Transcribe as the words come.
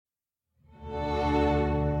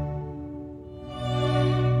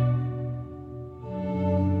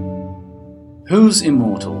Who's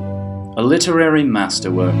Immortal? A literary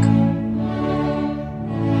masterwork.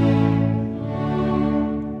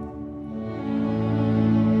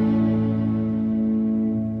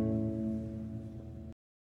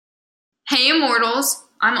 Hey Immortals,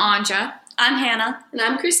 I'm Anja. I'm Hannah. And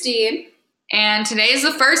I'm Christine. And today is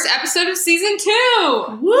the first episode of Season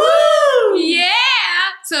 2! Woo! Yeah!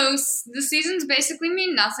 So the seasons basically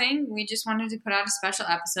mean nothing. We just wanted to put out a special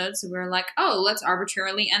episode, so we were like, oh, let's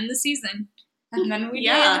arbitrarily end the season. And then we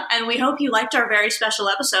did. And we hope you liked our very special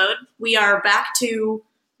episode. We are back to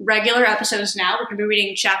regular episodes now. We're going to be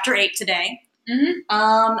reading Chapter 8 today.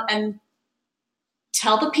 Mm-hmm. And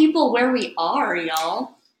tell the people where we are,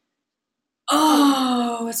 y'all.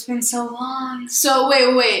 Oh, it's been so long. So,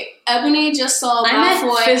 wait. Ebony just saw I meant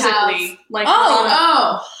Malfoy physically. have... Like,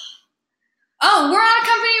 Oh, we're on a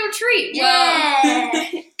company retreat.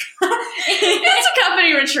 Yeah. It's a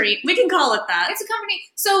company retreat. We can call it that. It's a company.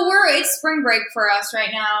 So it's spring break for us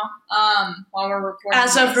right now. While we're recording.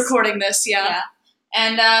 As of recording this, yeah.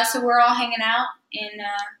 And so we're all hanging out in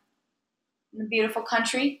the beautiful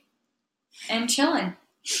country and chilling.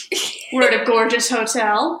 We're at a gorgeous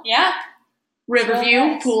hotel. Yeah. Riverview,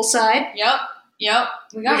 Nice. Poolside. Yep.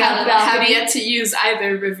 We got got a the have balcony. yet to use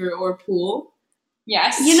either river or pool.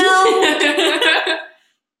 Yes. You know,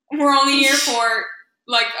 We're only here for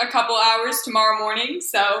like a couple hours tomorrow morning,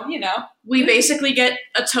 so we basically get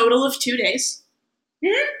a total of 2 days.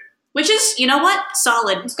 Mhm. Which is, you know what?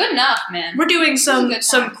 Solid. it's good enough, man. We're doing It's a good time.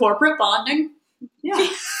 some corporate bonding. Yeah.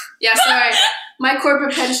 Yeah, sorry. My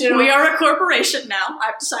corporate pension... We are a corporation now,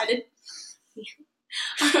 I've decided.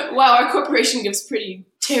 Wow, our corporation gives pretty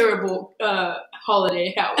terrible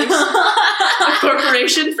holiday hours. A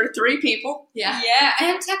corporation for 3 people. Yeah. Yeah,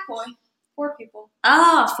 and Tech Boy. 4 people.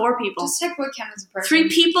 4 people. Does Tech Boy count as a person? 3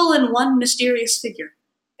 people and 1 mysterious figure.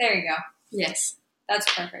 There you go. Yes.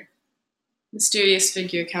 That's perfect. Mysterious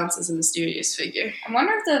figure counts as a mysterious figure. I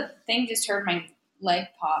wonder if the thing just heard my leg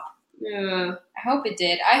pop. Yeah. I hope it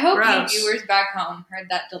did. I hope Gross. you viewers back home heard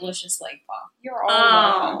that delicious leg pop. You're all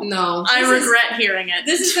Oh. welcome. No. I This is- regret hearing it.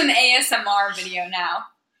 This is an ASMR video now.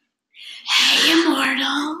 Hey,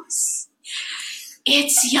 Immortals.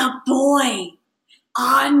 It's your boy,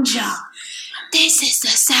 Anja. This is the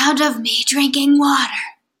sound of me drinking water.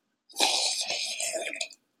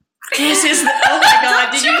 This is the... Oh my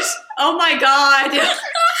god, did you... Oh my god.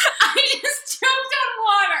 I just choked on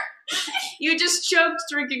water. You just choked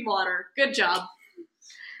drinking water. Good job.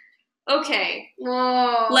 Okay.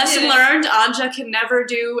 Whoa. Lesson learned, Anja can never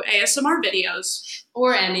do ASMR videos.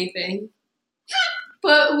 Or anything.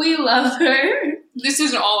 But we love her. This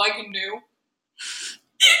isn't all I can do.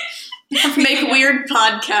 Make weird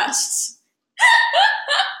podcasts.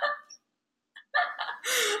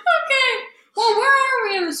 Okay. Well, where are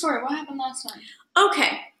we in the story? What happened last time?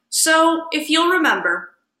 Okay, so if you'll remember,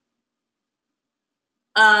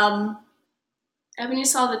 Ebony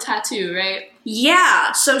saw the tattoo, right?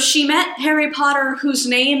 yeah, so she met Harry Potter, whose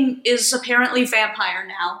name is apparently Vampire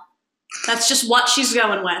now. That's just what she's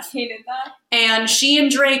going with. Hated that. And she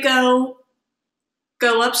and Draco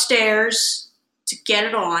go upstairs to get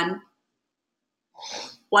it on.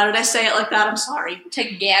 Why did I say it like that? I'm sorry. To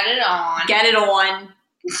get it on. Get it on.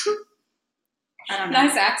 I don't know.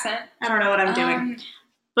 Nice accent. I don't know what I'm doing.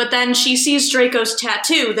 But then she sees Draco's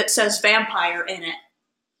tattoo that says vampire in it.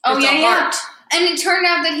 Oh, It's a yeah. heart. And it turned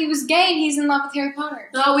out that he was gay and he's in love with Harry Potter.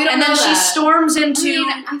 No, we don't And know then she that. storms into...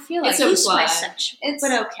 I feel like It's He's implied. bisexual, It's-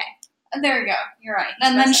 but okay. there you go. You're right.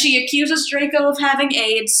 And then she accuses Draco of having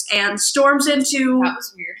AIDS and storms into That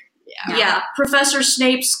was weird. yeah, Professor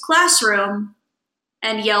Snape's classroom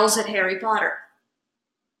and yells at Harry Potter.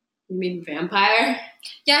 You mean vampire?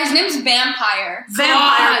 Yeah, his name's Vampire.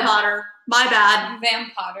 Vampire God. Potter. My bad.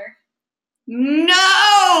 Vampotter.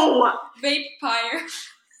 No! Vapepire.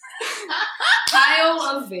 Pile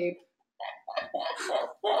of vape.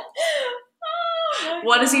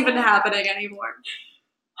 What is even happening anymore?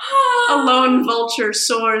 A lone vulture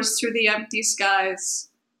soars through the empty skies.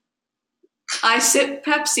 I sip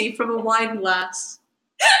Pepsi from a wine glass.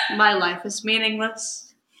 My life is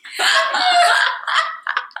meaningless.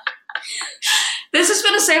 This has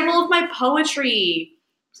been a sample of my poetry.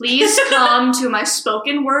 Please come to my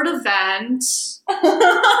spoken word event.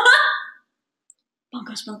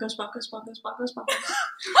 Bongos, bongos, bongos, bongos, bongos, bongos.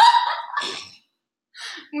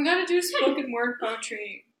 We gotta do spoken word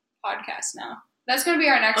poetry podcast now. That's gonna be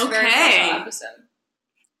our next very Okay. special episode.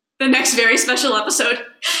 The next very special episode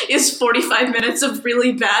is 45 minutes of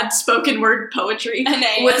really bad spoken word poetry And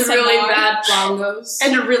With ASMR. really bad bongos.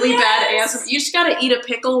 and a really bad Yes. ASMR. You just gotta eat a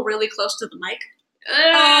pickle really close to the mic.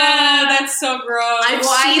 Oh, that's so gross. I've Well,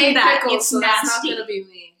 I seen hate that. pickles, It's so that's not nasty. gonna be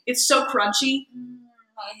me. It's so crunchy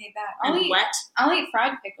I hate that. and wet. I'll eat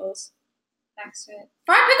fried pickles next to it.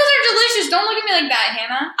 Fried pickles are delicious. Don't look at me like that,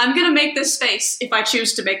 Hannah. I'm gonna make this face if I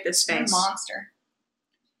choose to make this I'm a face. monster.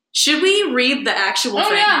 Should we read the actual Oh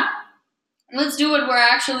thing? yeah. Let's do what we're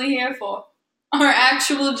actually here for. Our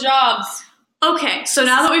actual jobs. Okay, so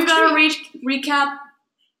now that we've got a recap,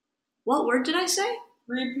 what word did I say?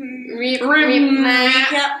 Recap.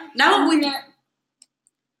 Now we. I'm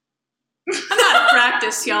out of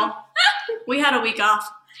practice, y'all. We had a week off.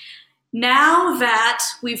 Now that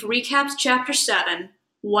we've recapped Chapter 7,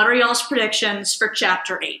 what are y'all's predictions for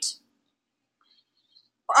Chapter 8?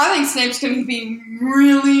 I think Snape's gonna be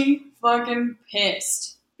really fucking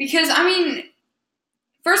pissed. Because, I mean,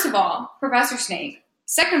 first of all, Professor Snape.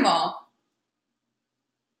 Second of all,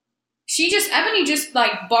 Ebony just,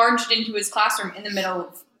 like, barged into his classroom in the middle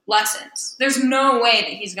of lessons. There's no way that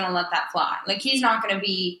he's gonna let that fly. Like, he's not gonna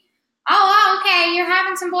be, oh, okay, you're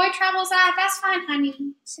having some boy troubles. That's fine,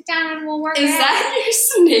 honey. Sit down and we'll work it out. Is that your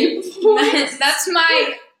Snape voice? That's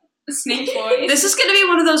my Snape voice. This is going to be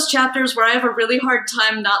one of those chapters where I have a really hard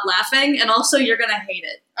time not laughing, and also you're going to hate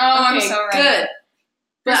it. Oh, I'm Okay, so ready. good.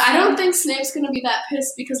 But I don't think Snape's gonna be that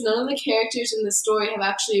pissed because none of the characters in the story have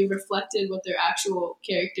actually reflected what their actual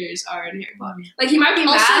characters are in Harry Potter. Like, he might be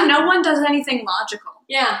Also, mad. no one does anything logical.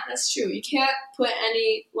 Yeah, that's true. You can't put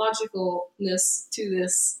any logicalness to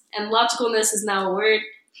this. And logicalness is now a word.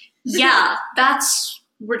 Yeah,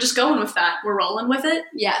 we're just going with that. We're rolling with it.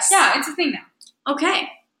 Yes. Yeah, it's a thing now.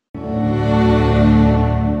 Okay.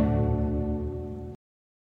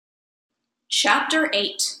 Chapter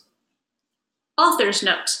 8. Author's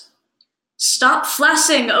note. Stop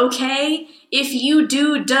flessing, okay? If you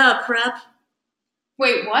do, duh, prep.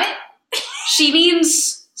 Wait, what? She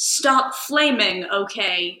means stop flaming,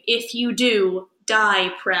 okay? If you do, die,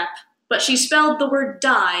 prep. But she spelled the word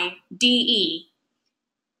die, D-E.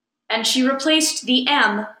 And she replaced the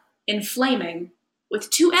M in flaming with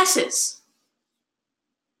 2 S's.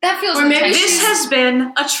 That feels Or maybe intentional. This has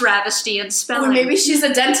been a travesty in spelling. Or maybe she's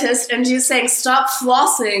a dentist and she's saying stop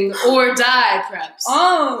flossing or die, preps.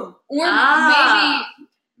 Oh, or maybe.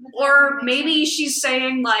 Or maybe she's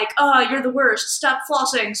saying, like, oh, you're the worst. Stop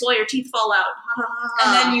flossing so all your teeth fall out.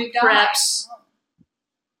 And then you die. Preps.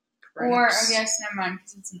 Or, I guess, never mind,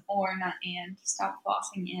 because it's an or, not and. Stop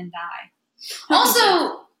flossing and die.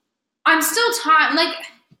 Also, I'm still taught, like,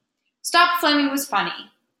 Stop Flaming was funny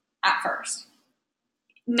at first.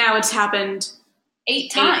 Now it's happened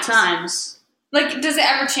 8 times. 8 times. Like, does it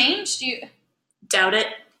ever change? Do you? Doubt it.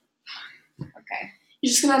 Okay.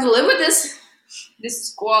 You're just gonna have to live with this. This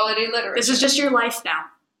is quality literature. This is just your life now.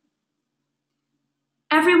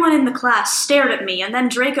 Everyone in the class stared at me, and then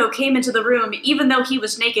Draco came into the room, even though he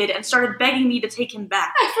was naked, and started begging me to take him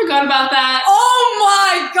back. I forgot about that. Oh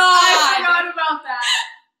my god! I forgot about that.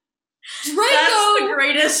 That's the Draco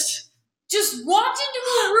greatest. just walked into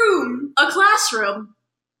a room A classroom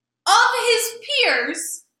of his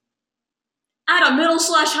peers at a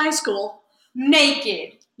middle/high school.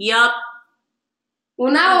 naked. Yup.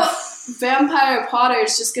 Well, now Vampire Potter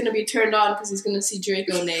is just gonna be turned on because he's gonna see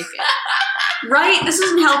Draco naked. Right? This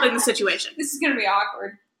isn't helping the situation. This is gonna be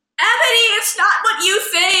awkward. Ebony, it's not what you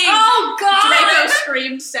think! Oh god! Draco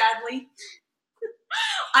screamed sadly.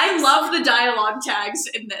 I love the dialogue tags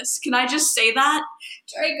in this. Can I just say that?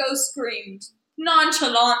 Draco screamed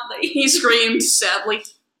nonchalantly. He screamed sadly.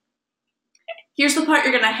 Here's the part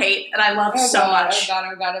you're gonna hate, and I love so much.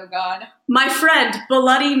 Oh god. My friend,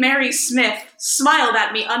 Bloody Mary Smith, smiled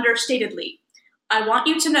at me understatedly. I want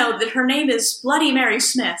you to know that her name is Bloody Mary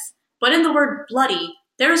Smith, but in the word bloody,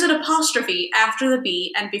 there is an apostrophe after the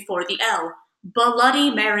B and before the L. Bloody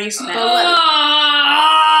Mary Smith.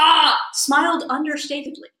 Smiled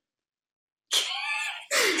understatedly.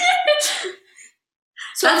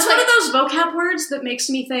 So that's one of those vocab words that makes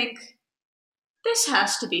me think, this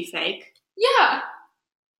has to be fake. Yeah.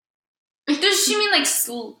 Does she mean like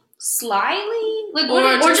slyly? Like or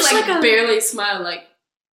what? just like barely smile, like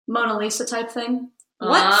Mona Lisa type thing.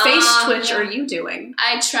 What face twitch are you doing?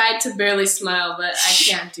 I tried to barely smile, but I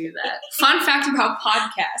can't do that. Fun fact about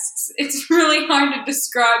podcasts: it's really hard to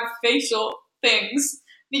describe facial things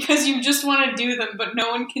because you just want to do them, but no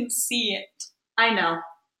one can see it. I know.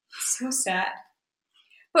 So sad.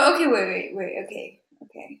 But okay, wait. Okay.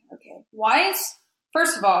 Why is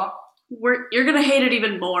first of all? You're gonna hate it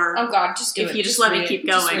even more. Oh God, just do if it. you just let me read keep it.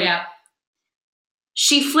 Just going. read it.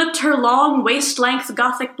 She flipped her long, waist-length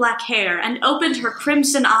gothic black hair and opened her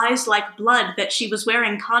crimson eyes like blood that she was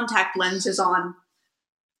wearing contact lenses on.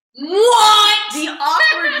 What? The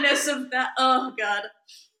awkwardness of that. Oh, God.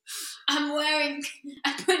 I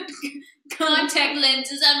put contact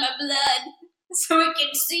lenses on my blood. so it can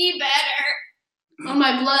see better. Oh,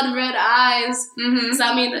 my blood red eyes. Mm-hmm. Does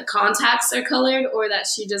that mean the contacts are colored or that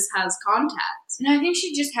she just has contacts? No, I think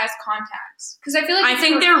she just has contacts. Because I feel like I if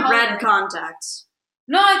think they they're were red colored- contacts.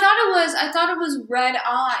 No, I thought it was red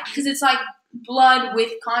eye. Because it's like blood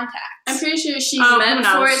with contacts. I'm pretty sure she Oh, who meant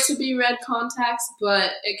for knows? it to be red contacts,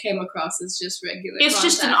 but it came across as just regular It's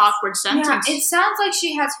contacts. just an awkward Yeah, sentence. it sounds like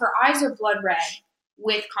she has her eyes are blood red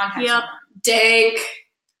with contacts. Yep. on. Dank.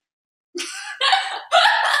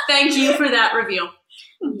 Thank you for that review.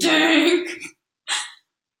 Dang.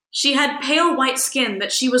 She had pale white skin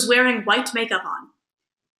that she was wearing white makeup on.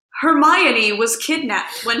 Hermione was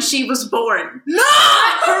kidnapped when she was born. No!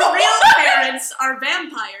 Her real parents are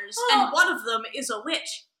vampires, and one of them is a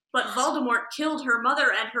witch. But Voldemort killed her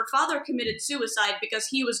mother, and her father committed suicide because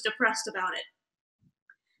he was depressed about it.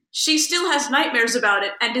 She still has nightmares about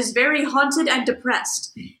it, and is very haunted and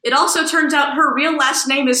depressed. It also turns out her real last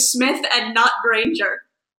name is Smith and not Granger.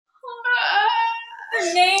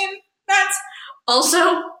 Her name. That's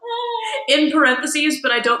Also, in parentheses,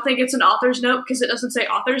 but I don't think it's an author's note because it doesn't say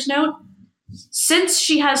author's note. Since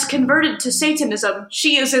she has converted to Satanism,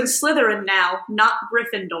 she is in Slytherin now, not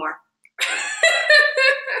Gryffindor.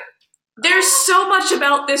 There's so much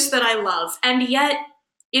about this that I love, and yet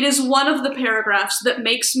it is one of the paragraphs that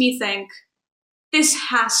makes me think, this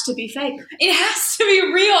has to be fake. It has to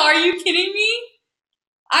be real. Are you kidding me?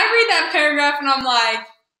 I read that paragraph and I'm like,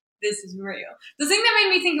 this is real. The thing that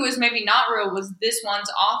made me think it was maybe not real was this one's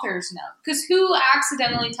author's note. Because who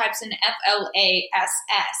accidentally types in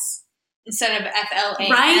FLASS instead of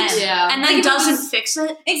FLAN? Right? Yeah. And Like, then if it doesn't was- fix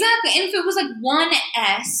it? Exactly. And if it was like one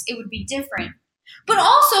S, it would be different. But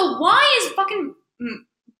also, why is fucking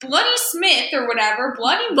Bloody Smith or whatever,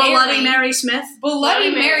 Bloody Mary Smith?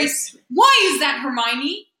 Bloody Mary. Mary. Why is that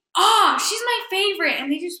Hermione? She's my favorite,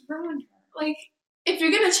 and they just ruined her. Like, if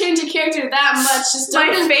you're gonna change a character that much, just My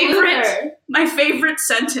don't include favorite- her. My favorite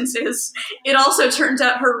sentence is, it also turns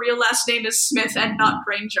out her real last name is Smith and not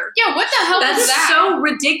Granger. Yeah, what the hell That's is that? so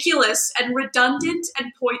ridiculous and redundant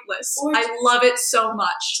and pointless. Or- I love it so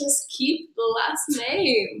much. Just keep the last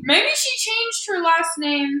name. Maybe she changed her last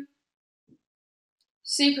name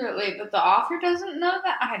secretly, but the author doesn't know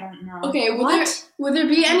that? I don't know. Okay, What? would there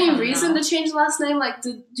be I any don't reason know. to change the last name? Like,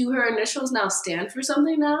 do her initials now stand for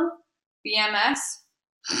something now? BMS?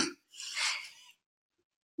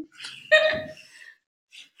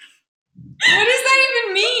 What does that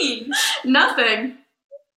even mean? Nothing.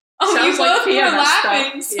 Oh, Sounds you like both were PMS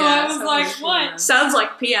laughing, stuff. so Yeah, I was sounds like, like what? PMS. Sounds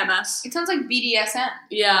like PMS. It sounds like BDSM.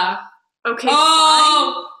 Yeah. Okay,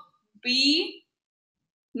 Oh! B?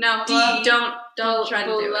 fine. No, D. don't try to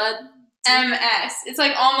do it. Blood. MS. It's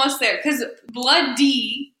like almost there, because Blood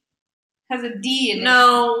D has a D in it.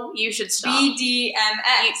 No, you should stop.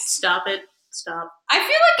 BDMS. Stop it. Stop. I feel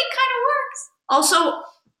like it kind of works. Also,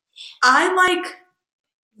 I like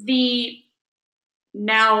the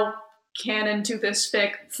now canon to this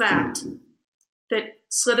fic fact that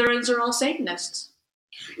Slytherins are all Satanists.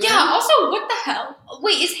 Yeah, also, what the hell?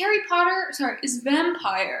 Wait, is Harry Potter, is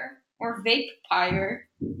vampire or vampire?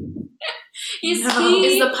 Is No. he,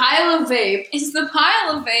 Is the pile of vape? is the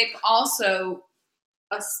pile of vape also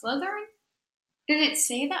a Slytherin? Did it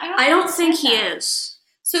say that? I don't it think said he that. is.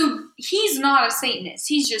 So he's not a Satanist.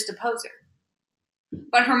 He's just a poser.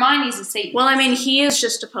 But Hermione's a Satanist. Well, I mean, he is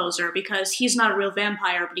just a poser because he's not a real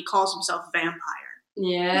vampire, but he calls himself a vampire.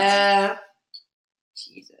 Yeah.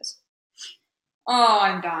 Jesus. Oh,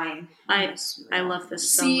 I'm dying. I love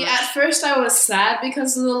this so See, much. at first I was sad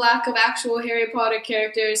because of the lack of actual Harry Potter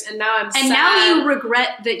characters, and now I'm sad. And now you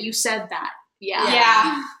regret that you said that.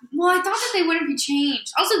 Yeah. Well, I thought that they wouldn't be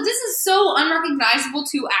changed. Also, this is so unrecognizable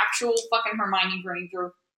to actual fucking Hermione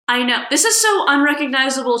Granger. I know. This is so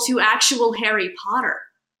unrecognizable to actual Harry Potter.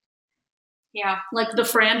 Yeah, Like the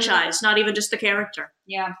franchise, not even just the character.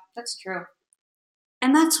 yeah, that's true.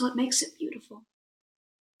 And that's what makes it beautiful.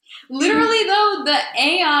 Literally, though, the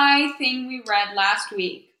AI thing we read last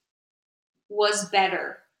week was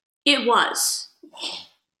better. It was.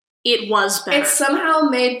 It was better. It somehow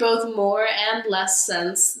made both more and less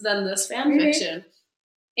sense than this fanfiction.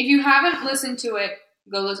 If you haven't listened to it,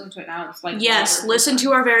 go listen to it now. It's like Yes, listen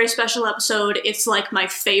to our very special episode. It's like my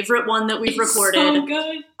favorite one that we've recorded. So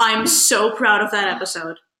good. I'm so proud of that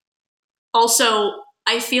episode. Also,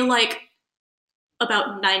 I feel like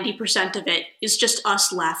about 90% of it is just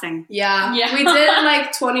us laughing. Yeah. Yeah. We did in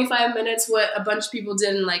like 25 minutes what a bunch of people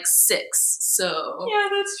did in like 6, so Yeah,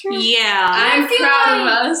 that's true. Yeah. I'm I feel proud like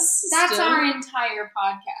of us. That's still. our entire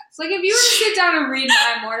podcast. Like, if you were to sit down and read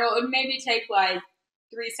My Immortal, it would maybe take like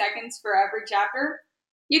 3 seconds for every chapter.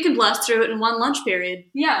 You can blast through it in one lunch period.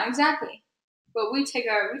 Yeah, exactly. But we take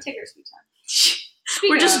our sweet time.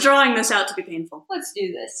 We're just drawing this out to be painful. Let's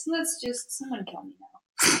do this. Someone kill me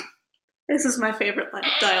now. This is my favorite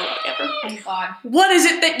dialogue ever. Thank God. What is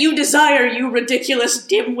it that you desire, you ridiculous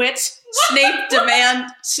dimwit? Snape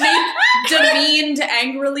demeaned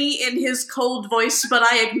angrily in his cold voice, but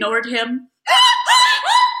I ignored him.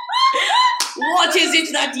 What is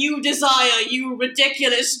it that you desire, you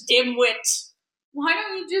ridiculous dimwit? Why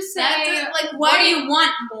don't you just say, what do you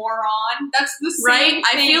want, moron? That's the same Right? thing.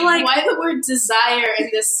 I feel like... Why the word desire in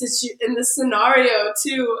this scenario,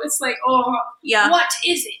 too? It's like, oh... Yeah. What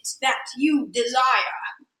is it that you desire?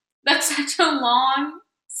 That's such a long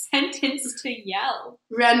sentence to yell.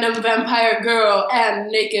 Random vampire girl and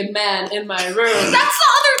naked man in my room. That's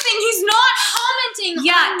the other thing. He's not commenting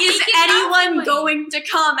Yeah, on is naked anyone outfit. going to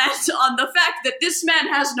comment on the fact that this man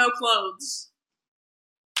has no clothes?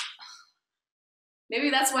 Maybe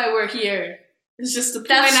that's why we're here. It's just to point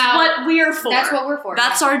That's out... what we're for. That's what we're for.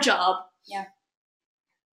 That's our job. Yeah.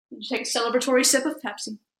 Take a celebratory sip of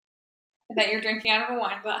Pepsi. I bet you're drinking out of a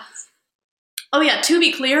wine glass. Oh yeah, to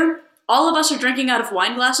be clear, all of us are drinking out of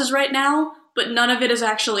wine glasses right now, but none of it is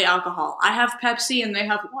actually alcohol. I have Pepsi and they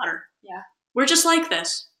have water. Yeah. We're just like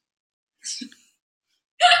this.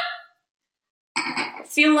 I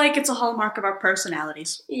feel like it's a hallmark of our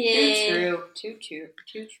personalities. Yeah. Too true.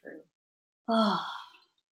 Oh.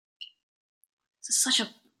 This is such a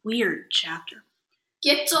weird chapter.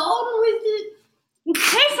 Get on with it.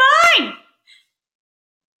 Okay, fine!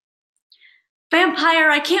 Vampire,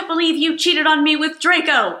 I can't believe you cheated on me with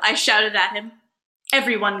Draco! I shouted at him.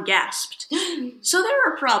 Everyone gasped. So there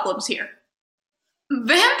are problems here.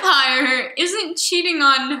 Vampire isn't cheating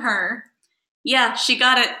on her. Yeah, she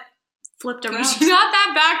got it flipped around. She got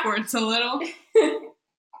that backwards a little.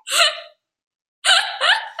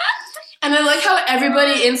 And I like how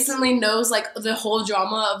everybody instantly knows, like, the whole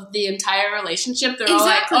drama of the entire relationship. They're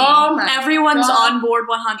Exactly. all like, oh my Everyone's God. on board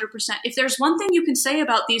 100%. If there's one thing you can say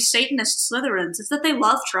about these Satanist Slytherins, it's that they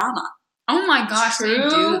love drama. Oh my gosh, they True.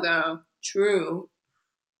 do though. True.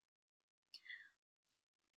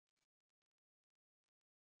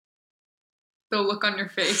 The look on your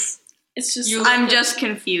face. It's just... I'm just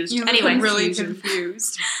confused. You Anyway, look really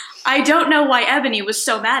confused. I don't know why Ebony was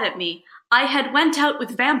so mad at me. I had went out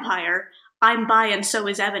with Vampire, I'm bi and so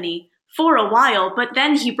is Ebony, for a while, but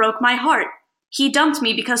then he broke my heart. He dumped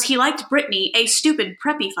me because he liked Brittany, a stupid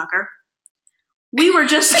preppy fucker. We were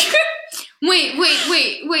just... Wait.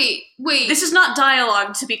 This is not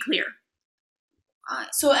dialogue, to be clear.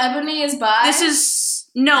 So Ebony is bi? This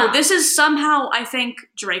is somehow, I think,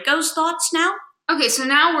 Draco's thoughts now. Okay, so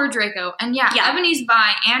now we're Draco, and yeah, Ebony's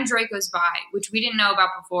bi and Draco's bi, which we didn't know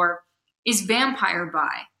about before, is Vampire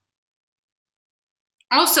bi.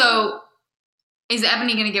 Also, is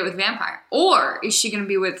Ebony going to get with Vampire? Or is she going to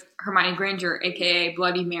be with Hermione Granger, a.k.a.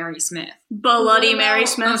 Bloody Mary Smith? Bloody Mary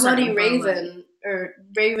Smith. Bloody Raven. Or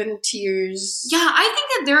Raven Tears. Yeah, I think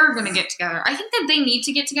that they're going to get together. I think that they need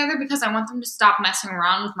to get together because I want them to stop messing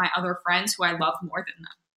around with my other friends who I love more than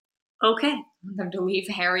them. Okay. I want them to leave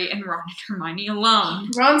Harry and Ron and Hermione alone.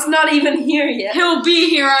 Ron's not even here yet. He'll be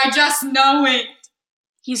here, I just know it.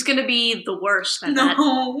 He's gonna be the worst at that.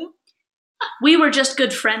 No. We were just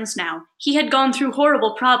good friends now. He had gone through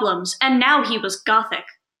horrible problems, and now he was gothic.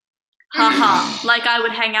 Haha, like I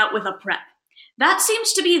would hang out with a prep. That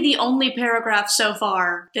seems to be the only paragraph so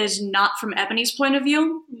far that is not from Ebony's point of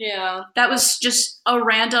view. Yeah. That was just a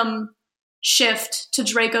random shift to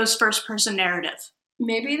Draco's first-person narrative.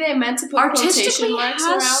 Maybe they meant to put Artistically quotation marks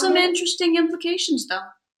has around some it. interesting implications, though.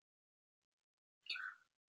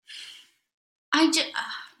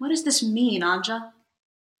 What does this mean, Anja?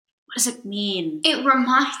 What does it mean? It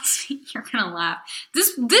reminds me, you're gonna laugh.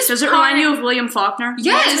 This Does it part- remind you of William Faulkner?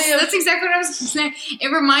 Yes, that's exactly what I was gonna say. It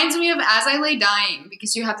reminds me of As I Lay Dying,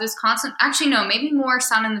 because you have this constant, actually no, maybe more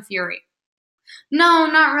Sun and the Fury. No,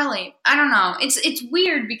 not really. I don't know. It's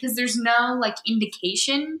weird because there's no like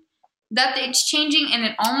indication that it's changing, and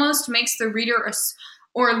it almost makes the reader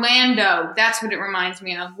Orlando. That's what it reminds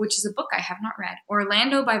me of, which is a book I have not read.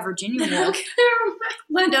 Orlando by Virginia Woolf.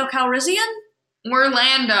 Lando Calrissian?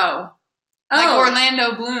 Orlando. Like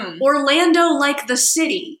Orlando Bloom. Orlando like the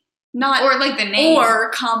city, not Or like the name.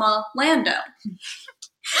 Lando.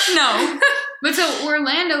 No. But so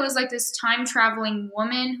Orlando is like this time-traveling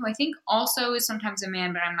woman who I think also is sometimes a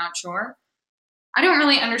man, but I'm not sure. I don't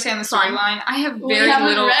really understand the storyline. I have very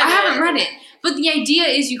little. I haven't read it. But the idea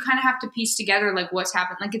is you kind of have to piece together like what's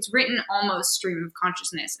happened. Like it's written almost stream of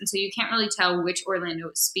consciousness. And so you can't really tell which Orlando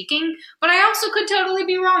is speaking. But I also could totally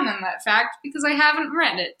be wrong on that fact because I haven't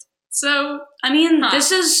read it. So, I mean,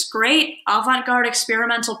 this is great avant-garde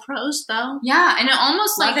experimental prose, though. yeah, and it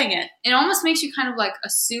almost Loving it. It almost makes you kind of like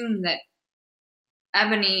assume that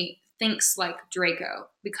Ebony thinks like Draco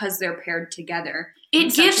because they're paired together.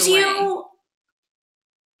 It gives you,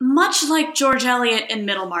 much like George Eliot in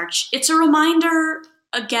Middlemarch, it's a reminder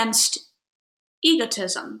against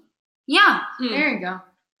egotism. Yeah, there you go.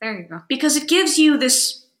 There you go. Because it gives you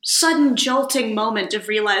this sudden jolting moment of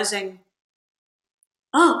realizing,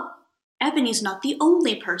 oh, Ebony's not the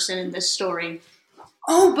only person in this story.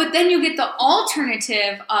 Oh, but then you get the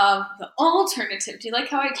alternative of the alternative. Do you like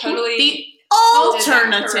how I totally The did that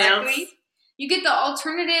alternative. correctly? You get the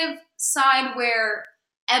alternative side where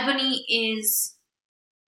Ebony is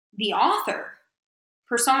the author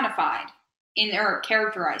personified or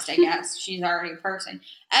characterized, I guess. She's already a person.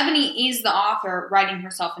 Ebony is the author writing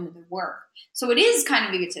herself into the work. So it is kind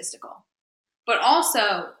of egotistical, but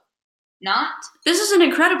also not. This is an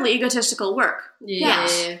incredibly egotistical work. Yeah.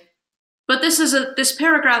 Yes. But this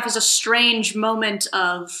paragraph is a strange moment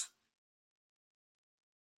of,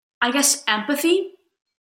 I guess, empathy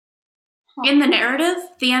in the narrative.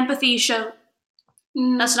 The empathy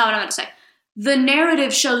that's not what I meant to say. The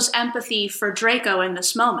narrative shows empathy for Draco in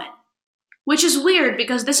this moment, which is weird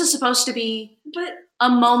because this is supposed to be a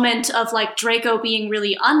moment of like Draco being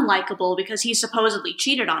really unlikable because he supposedly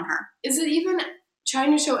cheated on her. Is it even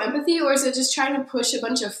trying to show empathy, or is it just trying to push a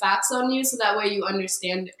bunch of facts on you so that way you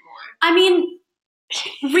understand it more? I mean,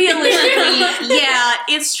 realistically, yeah,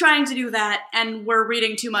 it's trying to do that, and we're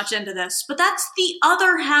reading too much into this. But that's the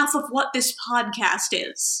other half of what this podcast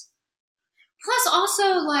is. Plus,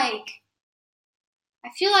 also, like, I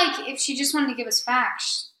feel like if she just wanted to give us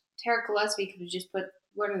facts, Tara Gillespie could have just put,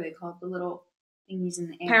 what are they called? The little thingies in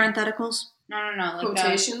the air. Parentheticals? No. Like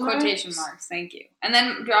Quotation marks? Quotation marks, thank you. And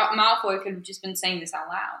then Malfoy could have just been saying this out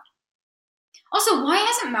loud. Also, why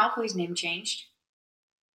hasn't Malfoy's name changed?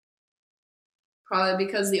 Probably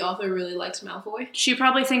because the author really likes Malfoy. She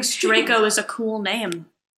probably thinks Draco is a cool name.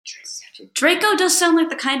 Draco does sound like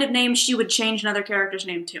the kind of name she would change another character's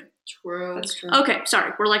name to. True. That's true. Okay,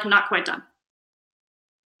 sorry, we're like not quite done.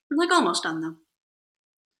 We're like almost done though.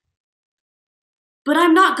 But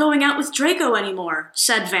I'm not going out with Draco anymore,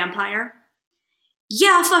 said Vampire.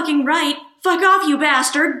 Yeah, fucking right. Fuck off, you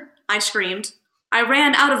bastard, I screamed. I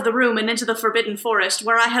ran out of the room and into the Forbidden Forest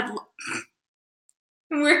where I had...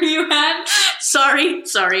 Where you had? Sorry.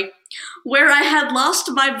 Where I had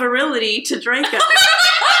lost my virility to Draco.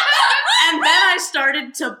 And then I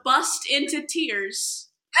started to bust into tears.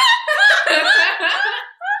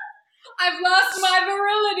 I've lost my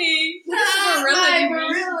virility. What's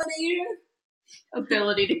virility?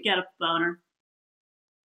 Ability to get a boner.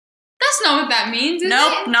 That's not what that means, is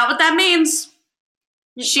Nope, it? not what that means.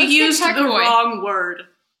 She Let's get used Tech the Boy. wrong word.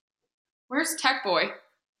 Where's Tech Boy?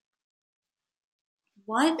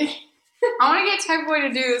 What? I want to get Tech Boy to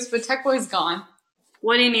do this, but Tech Boy's gone.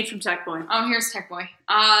 What do you need from Tech Boy? Oh, here's Tech Boy.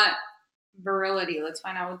 Virility. Let's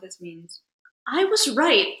find out what this means. I was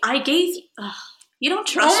right. I gave you... you don't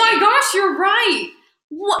trust Oh my me. gosh, you're right.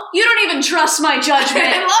 What? You don't even trust my judgment.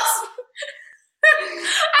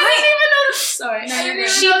 I didn't even know. Sorry, No, I didn't you're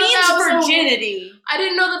even She know that was means a- virginity. I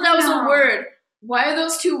didn't know that was No. a word. Why are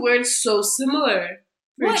those two words so similar?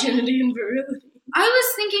 What? Virginity and virility. I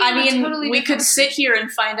was thinking I of a mean, totally we different could sit here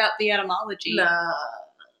and find out the etymology. Nah.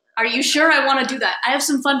 Are you sure I want to do that? I have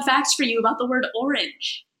some fun facts for you about the word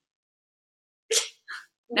orange.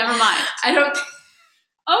 Never mind. I don't.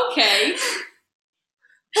 Okay.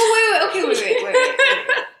 Oh, wait. Okay,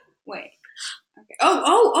 wait. Okay.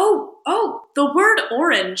 Oh. The word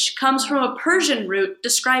orange comes from a Persian root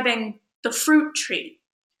describing the fruit tree.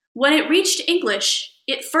 When it reached English,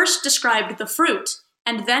 it first described the fruit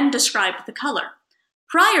and then described the color.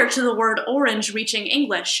 Prior to the word orange reaching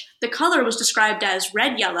English, the color was described as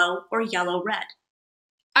red-yellow or yellow-red.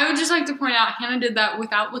 I would just like to point out, Hannah did that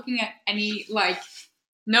without looking at any,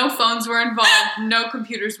 no phones were involved, no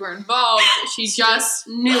computers were involved. She just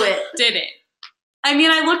knew it. did it. I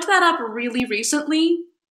mean, I looked that up really recently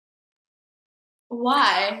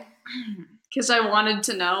Why? because I wanted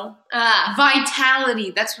to know.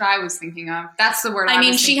 Vitality, that's what I was thinking of. That's the word I I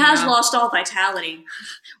mean, was she thinking has of. lost all vitality.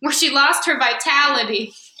 Where she lost her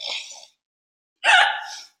vitality.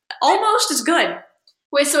 Almost as good.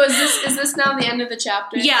 Wait, so is this now the end of the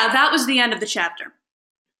chapter? Yeah, that was the end of the chapter.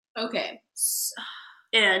 Okay.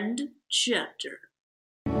 End chapter.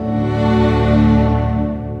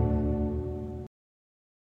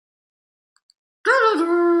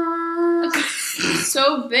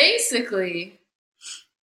 So basically,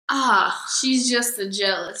 she's just a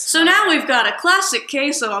jealous. So now we've got a classic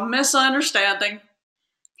case of a misunderstanding.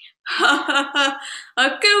 A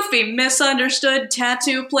goofy misunderstood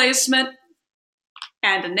tattoo placement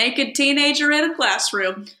and a naked teenager in a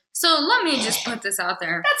classroom. So let me just put this out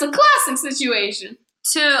there That's a classic situation.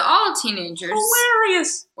 to all teenagers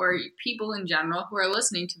Hilarious. or people in general who are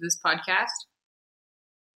listening to this podcast.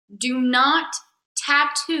 Do not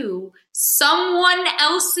tattoo someone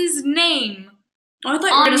else's name. Oh, I thought you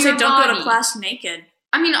were On going to say your don't go to body. class naked.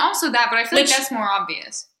 I mean, also that, but I feel like Which- that's more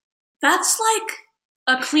obvious. That's like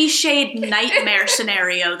a cliched nightmare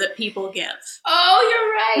scenario that people give. Oh,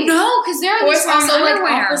 you're right. No, because there are Or these it's also like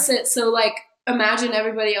underwear. opposite. So like, imagine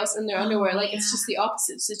everybody else in their Oh, underwear. Like it's yeah. just the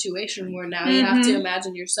opposite situation where now you have to Mhm.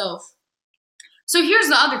 imagine yourself. So here's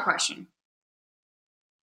the other question.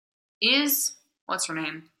 What's her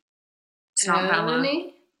name? It's not Bella.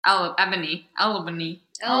 Ebony? Ebony. Elbony.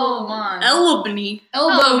 Elbon. Elbony.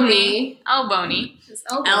 Elbow knee. Elbony. Just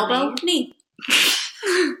Elbow, knee.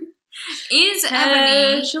 Is Head,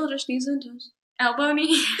 Ebony... shoulders, knees, and toes.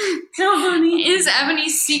 Elbony? Elbony. Is Ebony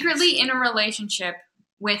secretly in a relationship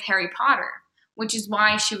with Harry Potter? Which is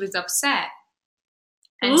why she was upset.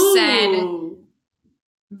 And said, Ooh.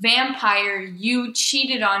 vampire, you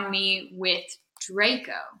cheated on me with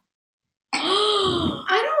Draco.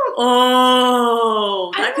 I don't.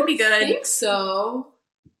 Oh, that could be I good. don't think so.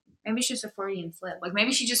 Maybe it's just a Freudian slip. Like,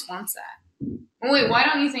 maybe she just wants that. Wait, why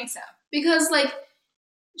don't you think so? Because like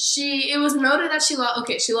it was noted that she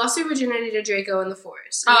lost her virginity to Draco in the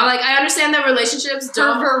forest. And, Oh. like I understand that relationships Her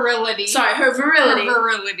don't. virility. Her virility. Her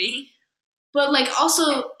virility. But like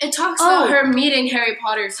also it talks Oh. about her meeting Harry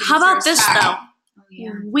Potter. For How the about first this, time. though? Oh,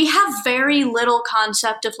 yeah. We have very little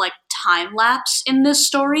concept of, like, time lapse in this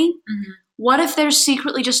story. Mhm. What if there's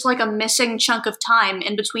secretly just, like, a missing chunk of time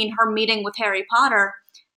in between her meeting with Harry Potter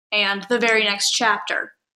and the very next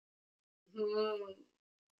chapter, Mm.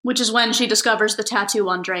 which is when she discovers the tattoo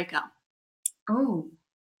on Draco? Oh.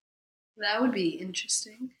 That would be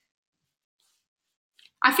interesting.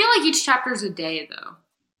 I feel like each chapter is a day, though.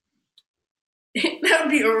 That would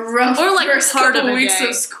be a rough Or, like, first part couple of a weeks day.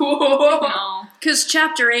 of school. No. Because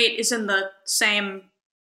Chapter 8 is in the same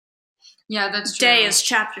Yeah, that's true. day as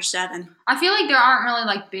Chapter 7. I feel like there aren't really,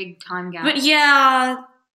 like, big time gaps. But yeah,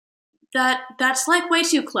 that's, like, way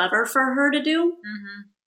too clever for her to do.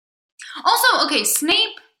 Mm-hmm. Also, okay,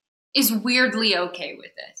 Snape is weirdly okay with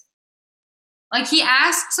it. Like, he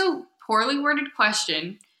asks a poorly worded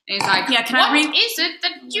question, and he's like, Yeah, can I "What read- is it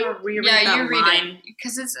that you..." Wanna reread Yeah, that you read line? it.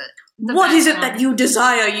 Because it's What is it that you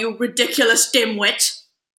desire, you ridiculous dimwit?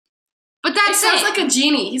 But It that's sounds it. like a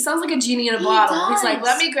genie. He sounds like a genie in a He bottle. He's like, does.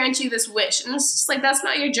 let me grant you this wish. And it's just like, that's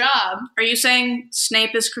not your job. Are you saying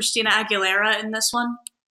Snape is Christina Aguilera in this one?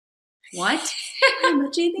 What? I'm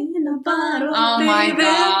a genie in a bottle, Oh my baby.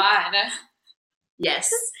 god.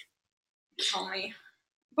 Yes. Tell me.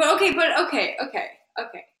 But okay. Okay.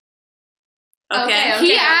 Okay.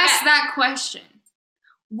 He asked that question.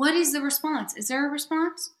 What is the response? Is there a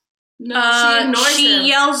response? No, she ignores she him.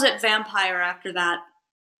 yells at Vampire after that.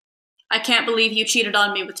 I can't believe you cheated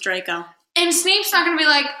on me with Draco. And Snape's not going to be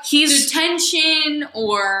like, He's detention,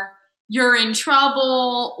 or you're in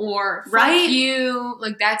trouble, or fuck Right? you.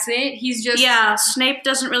 Like, that's it. He's just... yeah. Snape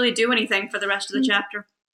doesn't really do anything for the rest of the chapter.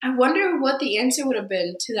 I wonder what the answer would have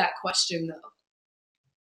been to that question, though.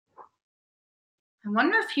 I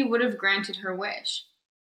wonder if he would have granted her wish.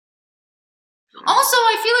 Also,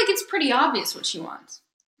 I feel like it's pretty obvious what she wants.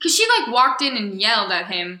 Because she, like, walked in and yelled at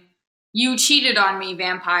him, "You cheated on me,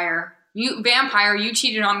 vampire. You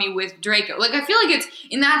cheated on me with Draco." Like, I feel like it's,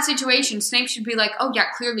 in that situation, Snape should be like, oh, yeah,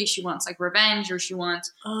 clearly she wants, like, revenge, or she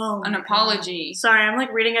wants Oh, an apology. Sorry, I'm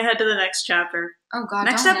like reading ahead to the next chapter. Oh, God.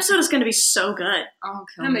 Next don't. episode is going to be so good. Oh,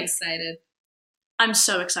 kill I'm me. excited. I'm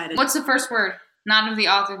so excited. What's the first word? Not of the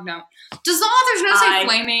author note. Does the author's note say I.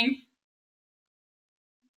 flaming?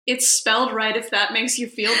 It's spelled right if that makes you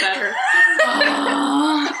feel better.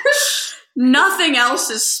 Okay, Nothing else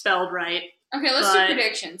is spelled right. let's But- do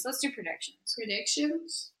predictions.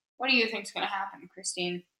 Predictions? What do you think's going to happen,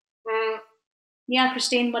 Christine? Yeah,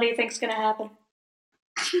 Christine, what do you think's going to happen?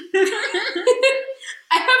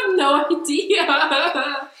 I have no idea.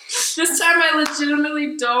 This time I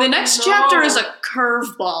legitimately don't The next know. chapter is a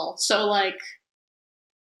curveball, so like,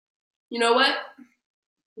 You know what?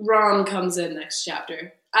 Ron comes in next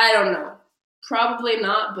chapter. I don't know. Probably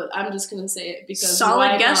not, but I'm just going to say it because why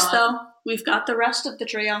solid guess not? though. We've got the rest of the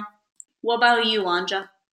trio. What about you, Anja?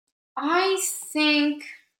 I think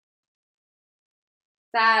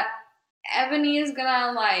that Ebony is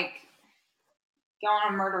gonna, like, go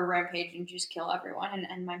on a murder rampage and just kill everyone and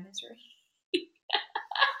end my misery.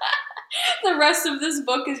 The rest of this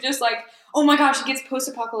book is just like, oh my gosh, it gets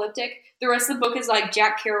post-apocalyptic. The rest of the book is like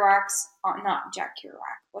Jack Kerouac's, not Jack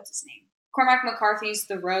Kerouac, what's his name? Cormac McCarthy's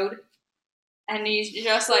The Road. And he's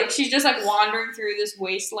just like, she's just like wandering through this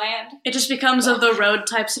wasteland. It just becomes of the road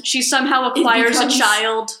types. She somehow acquires a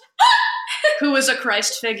child who is a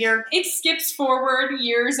Christ figure. It skips forward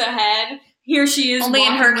years ahead. Here she is. Only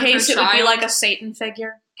in her walking with case, it would be child. like a Satan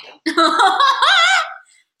figure.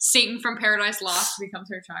 Satan from Paradise Lost becomes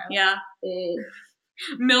her child. Yeah.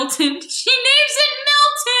 Milton. She names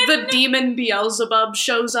it Milton. The demon Beelzebub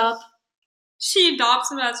shows up, She adopts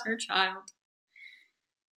him as her child.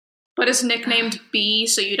 but is nicknamed B,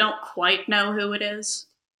 so you don't quite know who it is.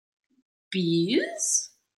 Bees?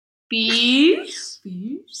 Bees?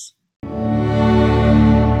 Bees?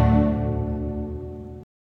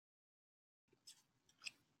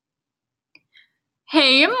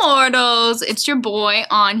 Hey Immortals, it's your boy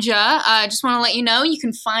Anja. Just want to let you know you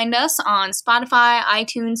can find us on Spotify,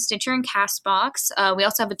 iTunes, Stitcher, and Castbox. We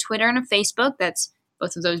also have a Twitter and a Facebook. That's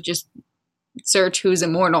both of those. Just search Who's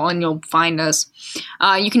Immortal and you'll find us.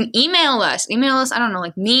 You can email us. I don't know,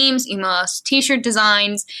 like memes. Email us t-shirt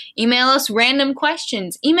designs. Email us random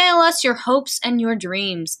questions. Email us your hopes and your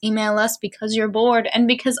dreams. Email us because you're bored and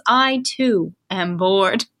because I too am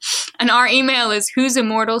bored. And our email is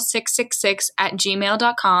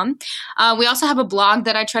who'simmortal666@gmail.com. We also have a blog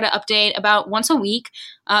that I try to update about once a week,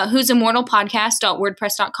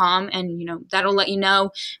 who'simmortalpodcast.wordpress.com, and that'll let you know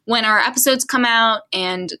when our episodes come out,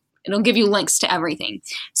 and it'll give you links to everything.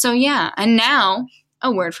 So yeah, and now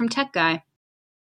a word from Tech Guy.